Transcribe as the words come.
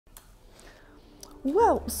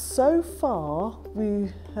Well, so far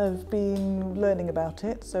we have been learning about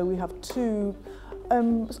it. So we have two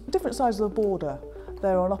different sides of the border.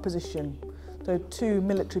 They're on opposition. So two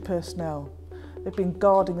military personnel. They've been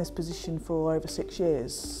guarding this position for over 6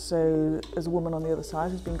 years. So there's a woman on the other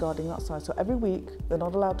side who's been guarding that side. So every week they're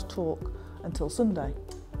not allowed to talk until Sunday.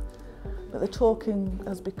 But the talking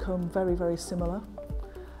has become very, very similar.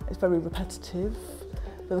 It's very repetitive.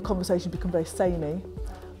 The conversation become very samey.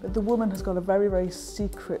 But the woman has got a very, very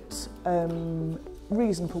secret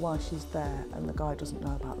reason for why she's there, and the guy doesn't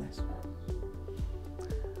know about this.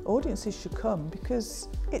 Audiences should come because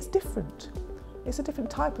it's different. It's a different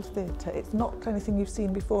type of theatre. It's not anything you've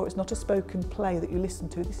seen before. It's not a spoken play that you listen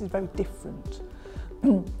to. This is very different.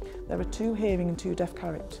 There are two hearing and two deaf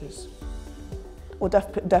characters, or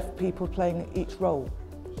deaf people playing each role.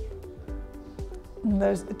 And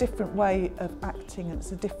there's a different way of acting, and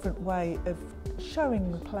it's a different way of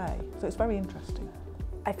showing the play. So it's very interesting.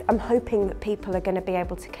 I'm hoping that people are going to be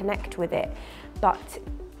able to connect with it, but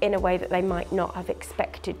in a way that they might not have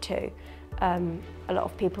expected to. A lot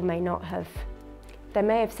of people may not have. They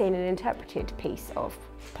may have seen an interpreted piece of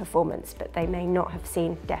performance, but they may not have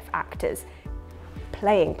seen deaf actors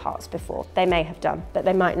playing parts before. They may have done, but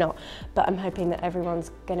they might not. But I'm hoping that everyone's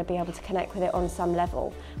going to be able to connect with it on some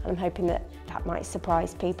level. And I'm hoping that that might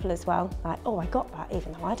surprise people as well. Like, oh, I got that,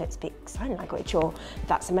 even though I don't speak sign language. Or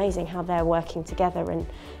that's amazing how they're working together and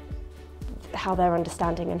how they're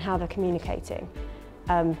understanding and how they're communicating.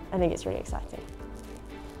 I think it's really exciting.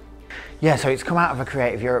 Yeah, so it's come out of a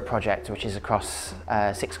Creative Europe project, which is across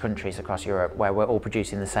 6 countries across Europe, where we're all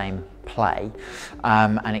producing the same play.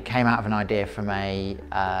 And it came out of an idea from a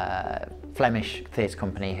Flemish theatre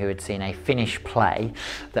company who had seen a Finnish play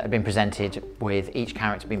that had been presented with each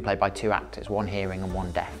character being played by 2 actors, one hearing and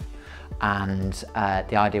one deaf. And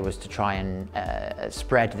the idea was to try and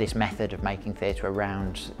spread this method of making theatre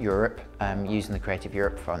around Europe, using the Creative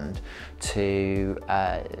Europe Fund to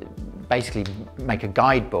basically make a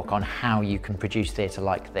guidebook on how you can produce theatre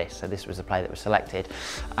like this. So this was a play that was selected,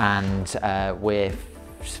 and we're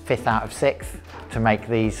 5th out of 6th to make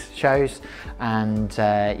these shows, and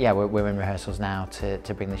yeah, we're in rehearsals now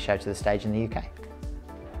to bring this show to the stage in the UK.